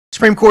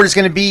Supreme Court is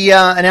going to be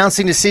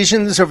announcing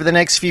decisions over the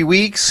next few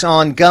weeks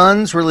on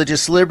guns,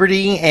 religious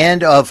liberty,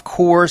 and, of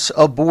course,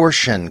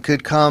 abortion.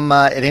 Could come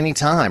at any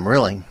time,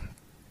 really.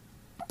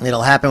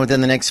 It'll happen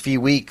within the next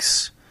few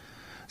weeks.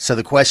 So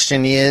the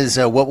question is,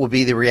 what will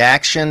be the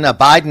reaction?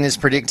 Biden is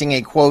predicting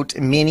a, quote,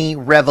 mini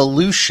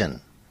revolution,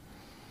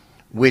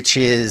 which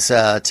is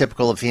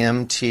typical of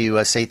him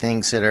to say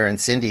things that are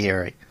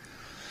incendiary.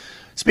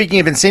 Speaking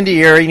of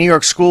incendiary, New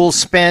York schools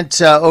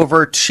spent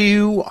over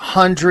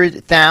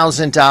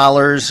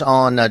 $200,000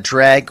 on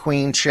drag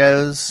queen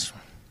shows.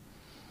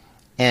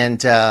 And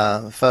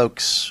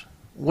folks,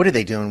 what are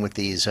they doing with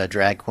these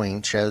drag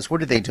queen shows?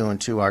 What are they doing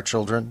to our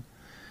children?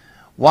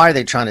 Why are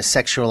they trying to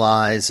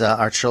sexualize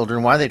our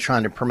children? Why are they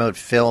trying to promote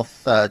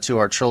filth to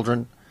our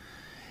children?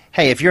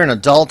 Hey, if you're an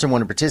adult and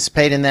want to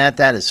participate in that,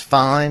 that is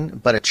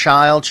fine. But a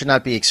child should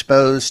not be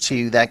exposed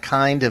to that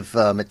kind of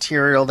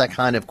material, that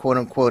kind of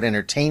quote-unquote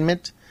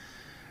entertainment.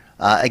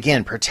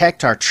 Again,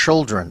 protect our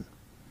children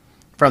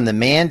from the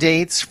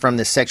mandates, from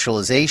the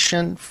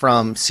sexualization,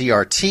 from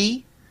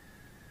CRT.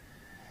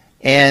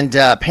 And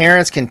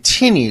parents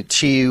continue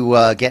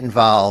to get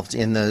involved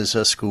in those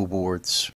school boards.